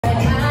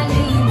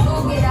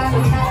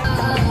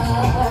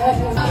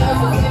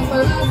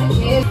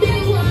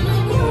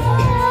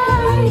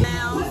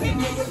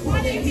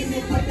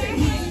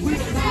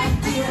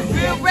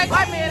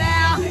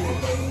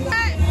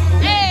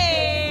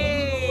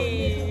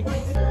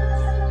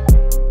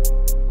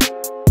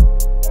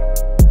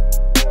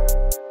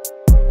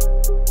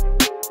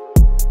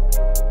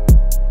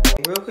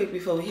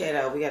before we head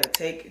out, we gotta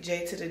take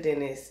Jay to the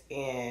dentist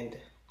and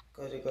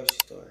go to the grocery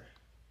store.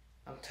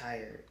 I'm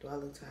tired. Do I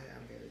look tired?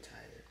 I'm very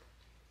tired.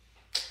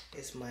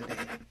 It's Monday.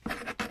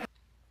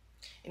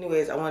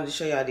 Anyways, I wanted to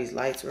show y'all these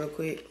lights real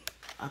quick.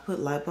 I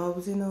put light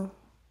bulbs in them,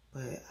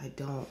 but I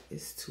don't.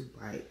 It's too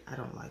bright. I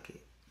don't like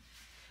it.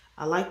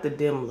 I like the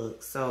dim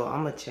look, so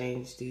I'm gonna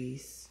change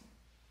these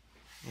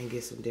and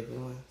get some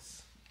different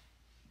ones.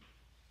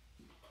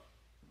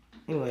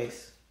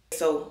 Anyways,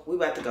 so we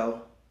about to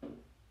go.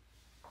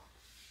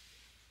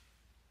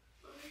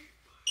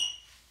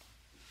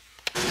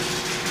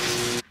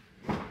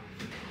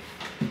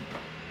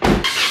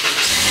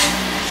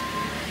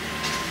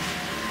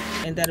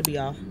 And that'll be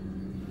all.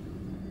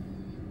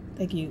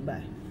 Thank you.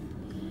 Bye.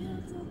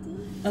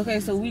 Okay,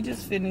 so we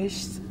just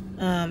finished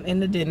in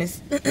the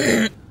dentist.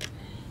 We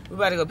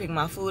about to go pick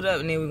my food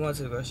up and then we're going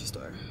to the grocery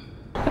store.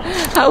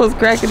 I was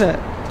cracking up.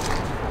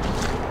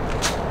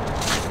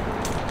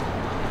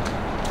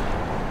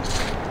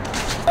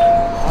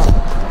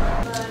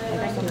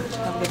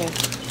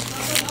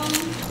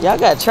 Y'all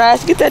got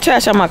trash? Get that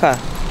trash out my car.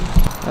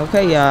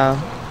 Okay, y'all.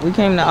 We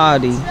came to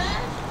Aldi.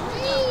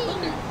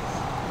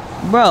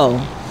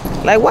 Bro,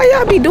 like why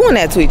y'all be doing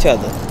that to each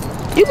other?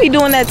 You be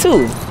doing that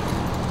too.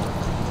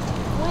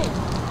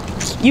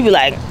 You be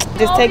like,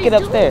 just take it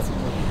upstairs.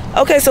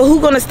 Okay, so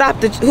who's gonna stop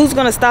the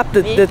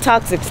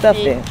toxic stuff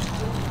then?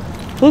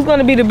 Who's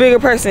gonna be the bigger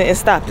person and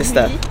stop the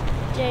stuff?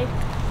 Jay.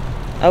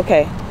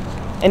 Okay.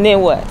 And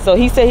then what? So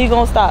he said he's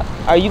gonna stop.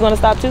 Are you gonna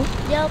stop too?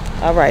 Yep.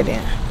 All right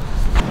then.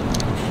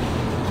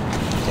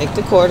 Take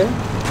the quarter,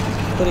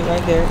 put it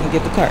right there, and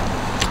get the cart.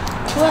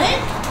 What?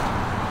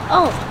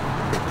 Oh.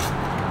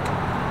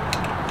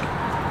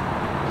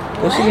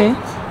 Push it in.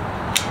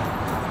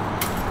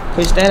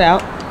 Push that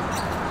out.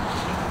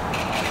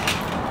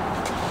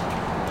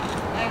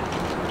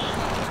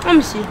 Let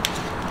me see.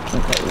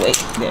 Okay, wait.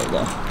 There we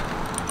go.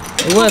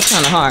 It was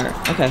kind of hard.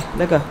 Okay,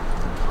 let go.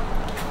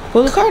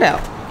 Pull the cart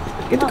out.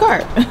 Get the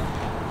cart.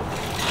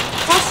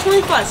 Cost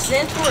 25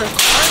 cents for a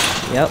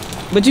cart? Yep.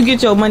 But you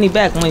get your money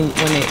back when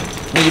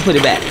you put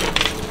it back.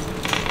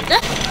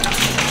 Okay.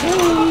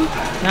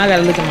 Now I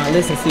gotta look at my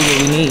list and see what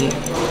we need.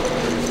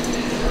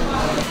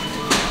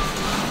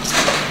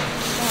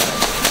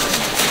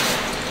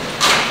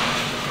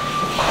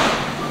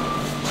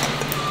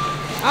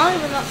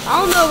 I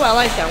don't know if I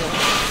like that one.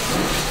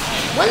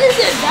 When is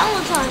it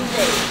Valentine's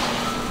Day?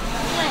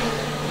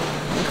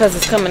 Because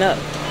it's coming up.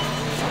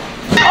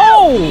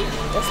 Oh!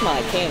 That smell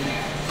like candy.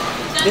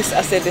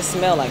 I said this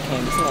smell like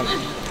candy. Smell like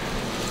candy.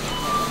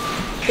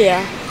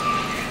 Yeah.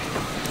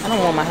 I don't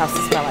want my house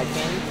to smell like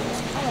candy.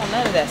 I don't want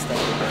none of that stuff.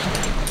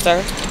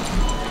 Sir?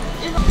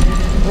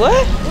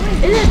 What?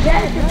 Is it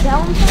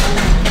Valentine's?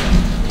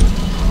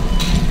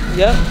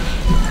 Yep.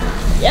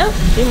 Yep.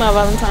 Be my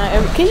Valentine.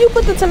 Can you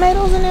put the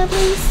tomatoes in there,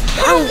 please?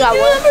 I don't got one.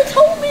 You never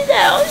told me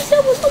that. All you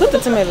said was put the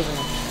tomatoes in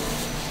there.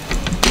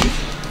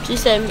 She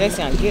said,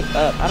 Jason, get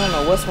up. I don't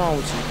know what's wrong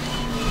with you.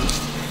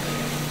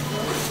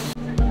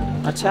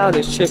 My child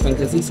is tripping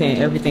because he's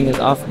saying everything is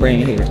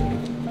off-brand here.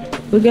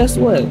 But guess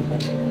what?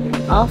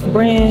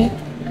 Off-brand,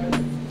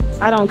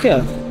 I don't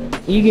care.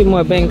 You get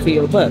more bang for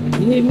your buck.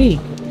 You hear me?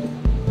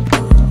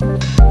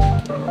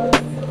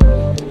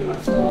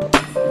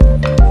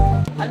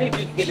 I need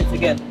you to get it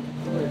together.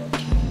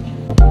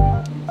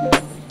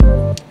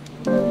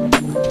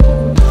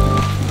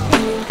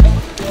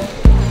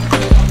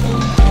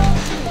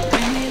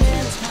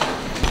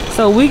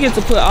 So we get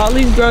to put all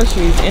these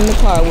groceries in the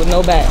car with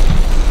no bag.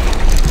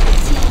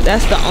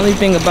 That's the only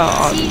thing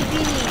about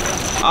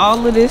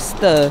all of this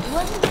stuff,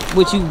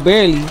 which you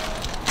barely.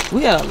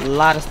 We got a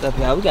lot of stuff,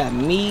 y'all. We got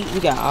meat. We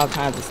got all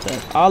kinds of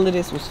stuff. All of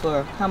this was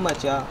for how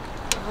much, y'all?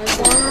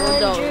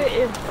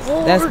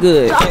 $104. That's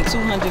good. Spent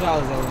 $200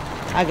 over.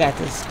 I got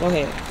this. Go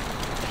ahead.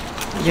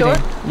 Sure?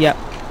 Yep.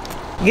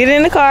 Get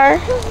in the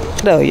car.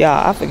 No,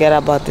 y'all. I forgot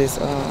about this.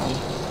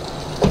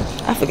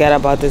 I forgot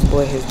about this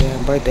boy his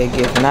damn birthday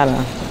gift, and I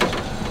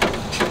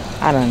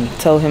done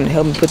told him to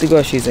help me put the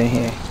groceries in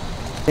here.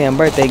 Damn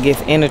birthday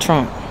gift in the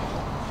trunk.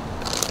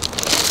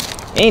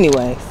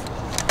 Anyways,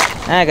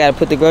 I gotta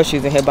put the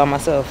groceries in here by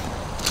myself.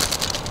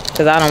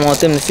 Cause I don't want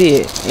them to see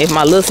it. If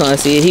my little son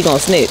see it, he gonna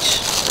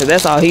snitch. Cause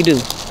that's all he do.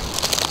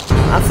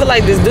 I feel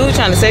like this dude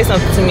trying to say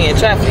something to me in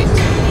traffic.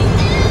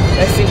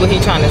 Let's see what he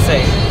trying to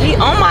say. He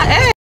on my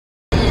ass.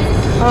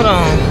 Hold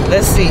on,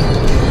 let's see.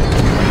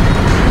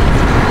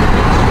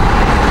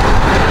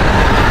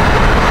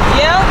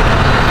 Yeah?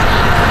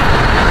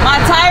 My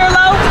tire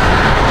low?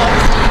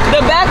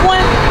 The back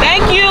one?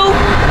 Thank you.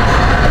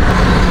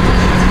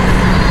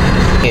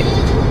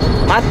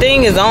 My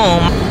thing is on.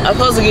 I'm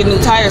supposed to get new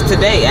tires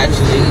today,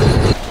 actually.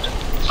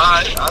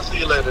 Alright, I'll see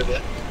you later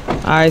then.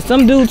 Alright,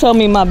 some dude told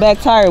me my back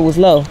tire was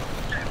low.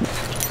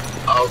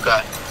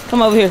 Okay.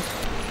 Come over here.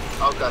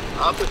 Okay,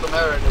 I'll put some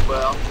air in it,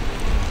 but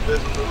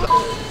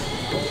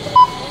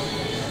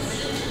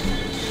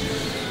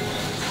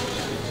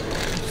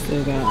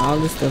Still got all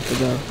this stuff to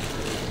go.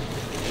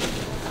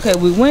 Okay,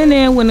 we went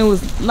in when it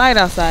was light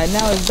outside.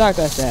 Now it's dark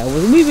outside.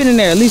 We've been in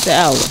there at least an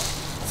hour.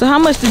 So how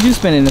much did you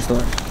spend in the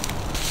store?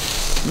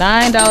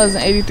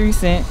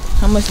 $9.83.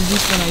 How much did you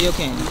spend on your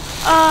candy?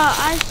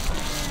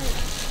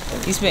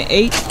 You spent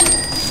 8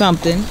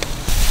 something.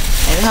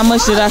 And how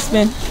much did I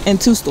spend in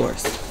 2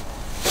 stores?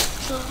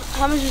 So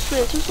how much you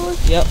spent in 2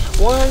 stores? Yep.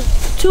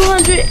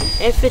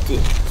 $250.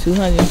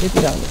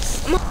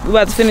 $250. We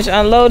about to finish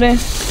unloading,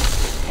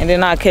 and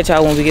then I'll catch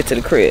y'all when we get to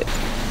the crib.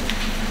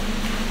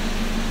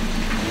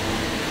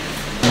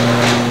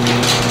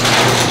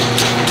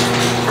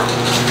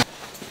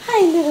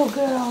 Hi, little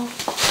girl.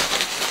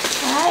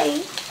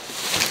 Hi.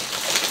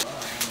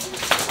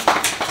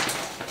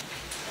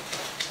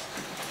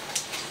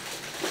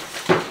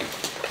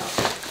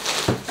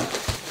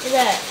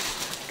 Dad,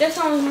 guess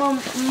how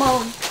much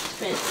mom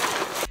spent?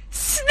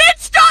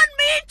 Snitched on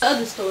me! The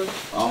other store. I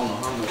don't know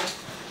how much.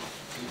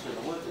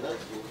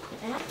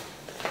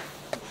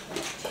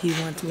 He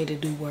wants me to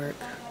do work.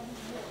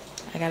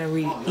 I gotta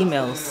read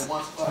emails.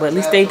 But at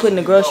least they putting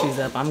the groceries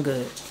up. I'm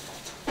good.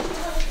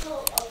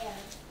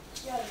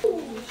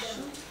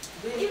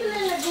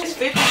 It's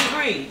 50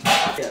 degrees.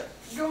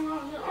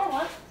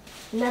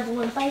 Another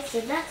one bites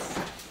the dust.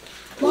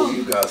 Oh,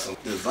 you got some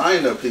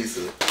designer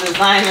pieces.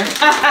 Designer.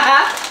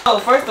 Oh,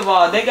 first of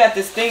all, they got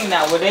this thing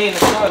now where they in the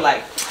store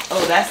like,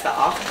 oh, that's the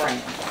off-brand.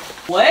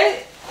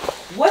 What?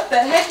 What the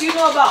heck you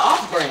know about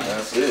off-brand?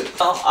 That's it.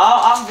 All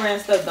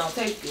off-brand stuff don't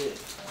taste good.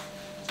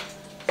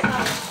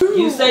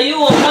 You say you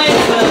will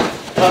playing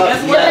stuff.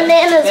 Guess what?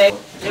 Bananas. Babe,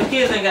 your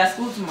kids ain't got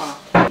school tomorrow.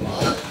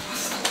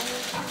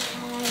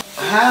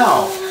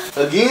 How?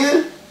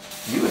 Again?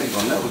 You ain't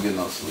gonna never get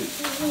no sleep.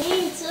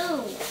 Me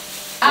too.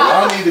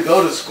 Y'all need to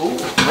go to school.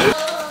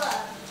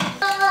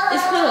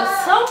 It's because of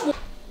someone.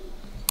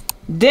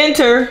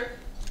 Dinner.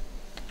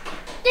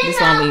 This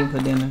what I'm eating for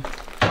dinner.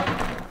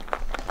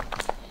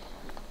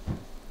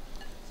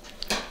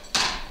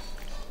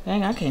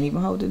 Dang, I can't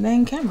even hold the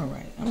dang camera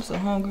right. I'm so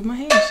hungry, my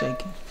hand's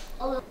shaking.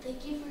 Oh,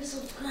 thank you for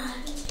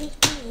subscribing.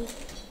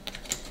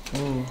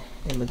 Ooh,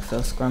 it looks so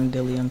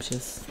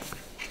scrumdiddlyumptious.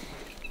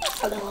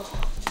 Hello.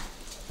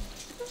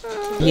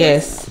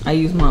 Yes, I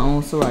use my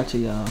own sriracha,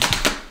 y'all.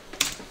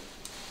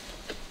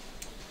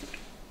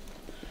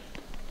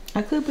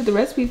 I could put the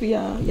recipe for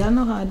y'all. Y'all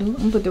know how I do. I'm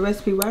gonna put the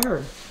recipe right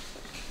here.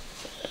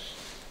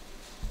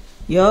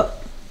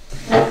 Yup.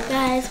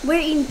 Guys, we're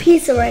eating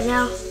pizza right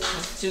now.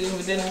 What you eating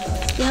for dinner?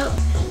 Yep.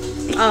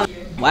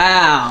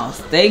 Wow,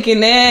 steak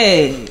and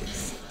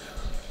eggs.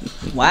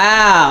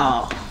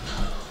 Wow.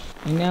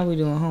 And now we're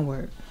doing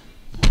homework.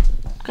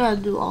 Gotta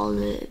do all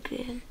of it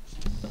again.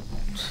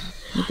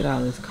 Look at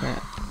all this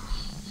crap.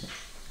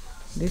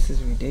 This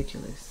is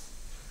ridiculous.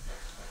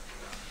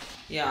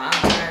 Yeah, I'm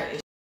tired.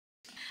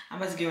 I'm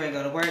about to get ready to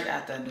go to work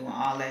after doing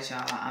all that,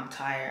 y'all. I'm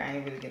tired. I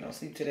ain't really get no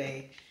sleep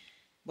today.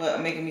 But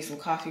I'm making me some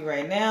coffee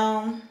right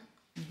now.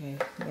 Okay,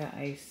 we got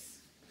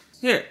ice.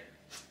 Here.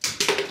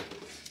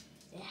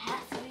 It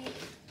has to be.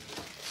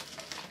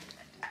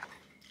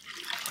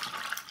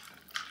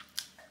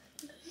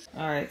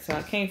 Alright, so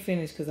I can't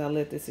finish because I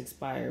let this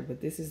expire.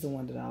 But this is the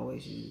one that I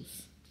always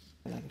use.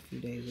 Like a few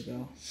days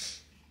ago.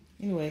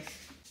 Anyway,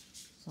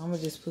 so I'm going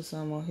to just put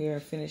some on here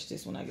and finish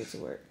this when I get to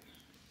work.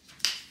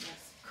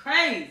 That's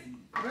crazy.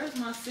 Where's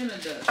my center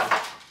dust?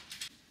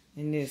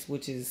 And this,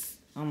 which is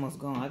almost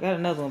gone. I got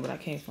another one, but I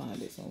can't find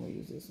it, so I'm going to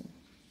use this one.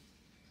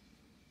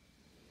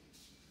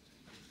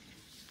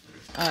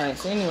 Alright,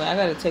 so anyway, I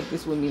got to take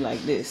this with me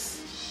like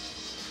this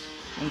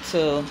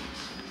until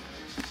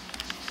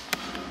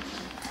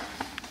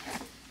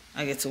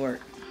I get to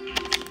work.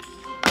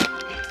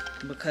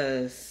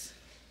 Because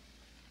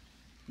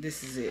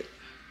this is it.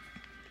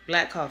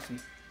 Black coffee.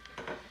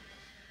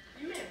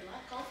 You made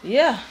black coffee?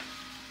 Yeah.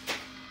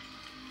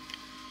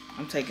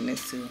 I'm taking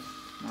this to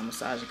my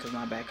massager because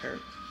my back hurt.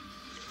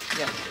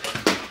 Yeah.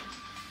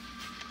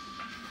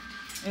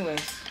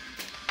 Anyways.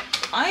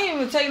 I ain't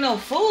even take no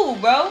food,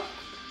 bro.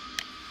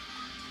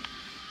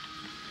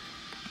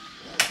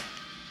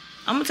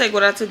 I'm gonna take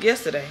what I took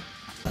yesterday.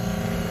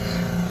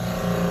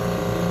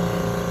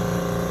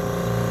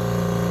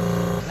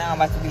 Now I'm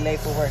about to be late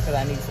for work because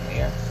I need some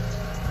air.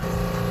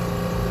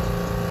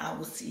 I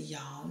will see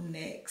y'all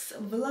next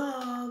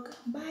vlog.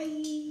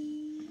 Bye.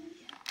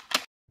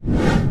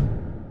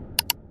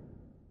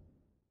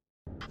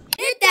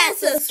 Hit that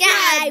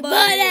subscribe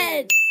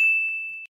button.